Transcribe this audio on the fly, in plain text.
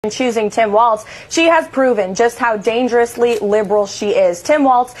Choosing Tim Walz, she has proven just how dangerously liberal she is. Tim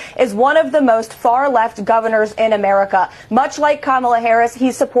Walz is one of the most far-left governors in America. Much like Kamala Harris,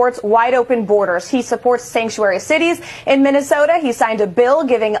 he supports wide-open borders. He supports sanctuary cities. In Minnesota, he signed a bill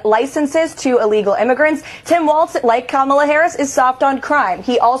giving licenses to illegal immigrants. Tim Walz, like Kamala Harris, is soft on crime.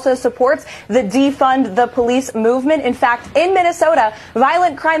 He also supports the defund the police movement. In fact, in Minnesota,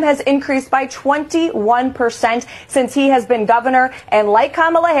 violent crime has increased by 21% since he has been governor. And like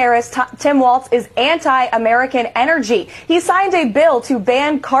Kamala Harris, Tim Walz is anti-American energy. He signed a bill to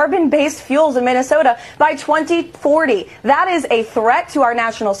ban carbon-based fuels in Minnesota by 2040. That is a threat to our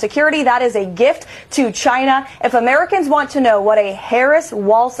national security. That is a gift to China. If Americans want to know what a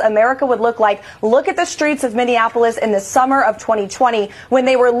Harris-Walz America would look like, look at the streets of Minneapolis in the summer of 2020 when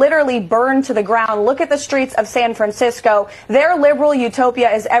they were literally burned to the ground. Look at the streets of San Francisco. Their liberal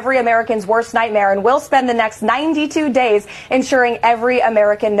utopia is every American's worst nightmare, and we'll spend the next 92 days ensuring every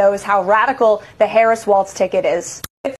American knows how radical the Harris-Walz ticket is.